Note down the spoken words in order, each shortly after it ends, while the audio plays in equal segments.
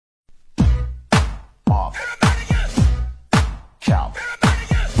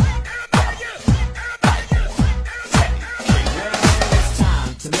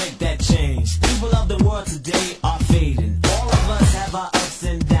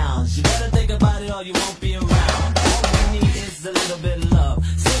downs. You better think about it or you won't be around. All we need is a little bit of love,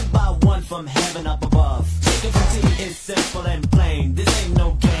 sent by one from heaven up above. Take it from T, it's simple and plain. This ain't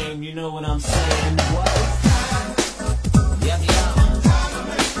no game, you know what I'm saying? What? Yep, yep.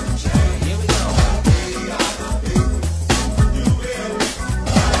 Here we go.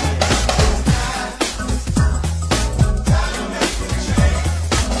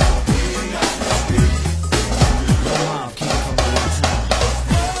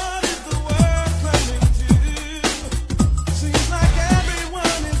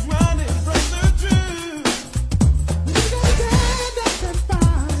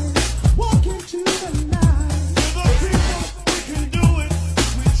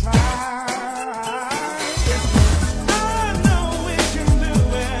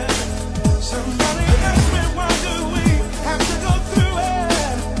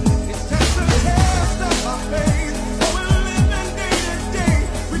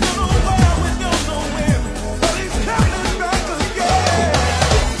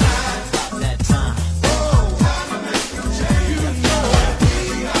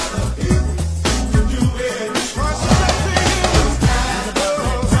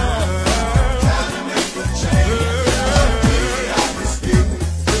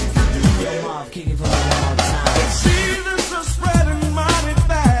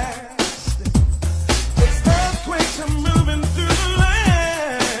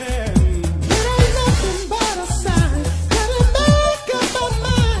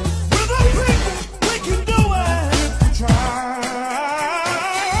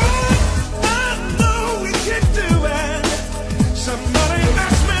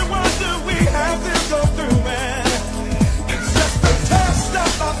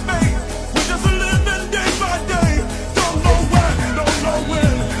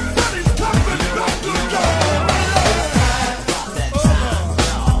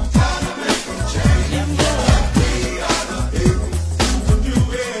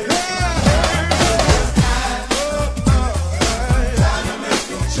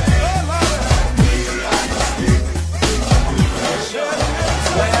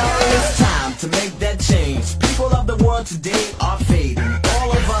 Today are fading.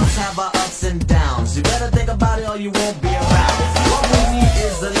 All of us have our ups and downs. You better think about it or you won't be around. What we need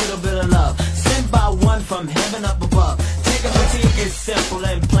is a little bit of love, sent by one from heaven up above. Take a critique, it's simple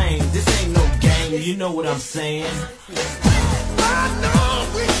and plain. This ain't no game, you know what I'm saying? I know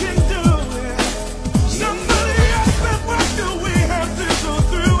we can do it. Somebody asked me, what do we have to go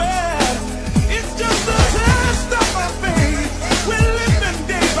through it? It's just a test of our faith. We're living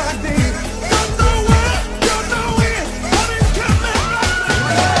day by day. Don't know where, don't know when, but it's coming right.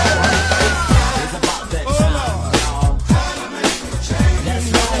 It's about that time, y'all. Time to make a change. That's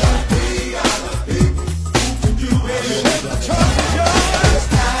right. We are the people who can do it. The choice is yours.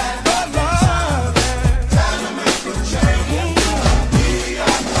 Time to make a change. We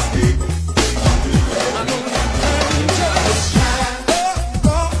are the people who can do it.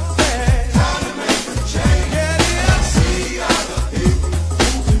 Time to make a change. We are the people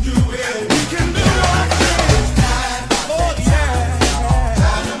who can do it. We can do our thing. Oh yeah.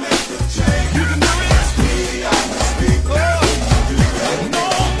 Time to make a change. You can do it. We are the people who can do it. No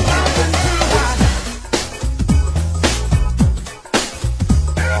mountain too high.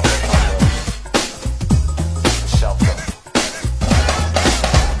 Shelter.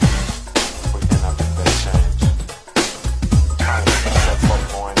 We cannot make that change. Time to set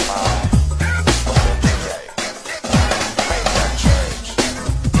 4.5. But then today, make that change.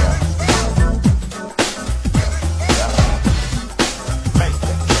 Yeah. Make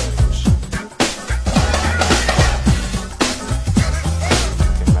that change. You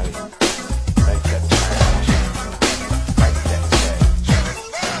can make that change. Make that change.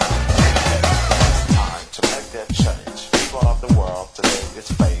 Time to make that change. People of the world today,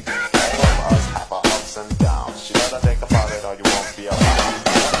 it's fading. All of us have our ups and downs. You better think about it or you won't be around.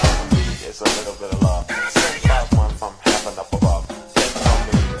 What we need is a little bit of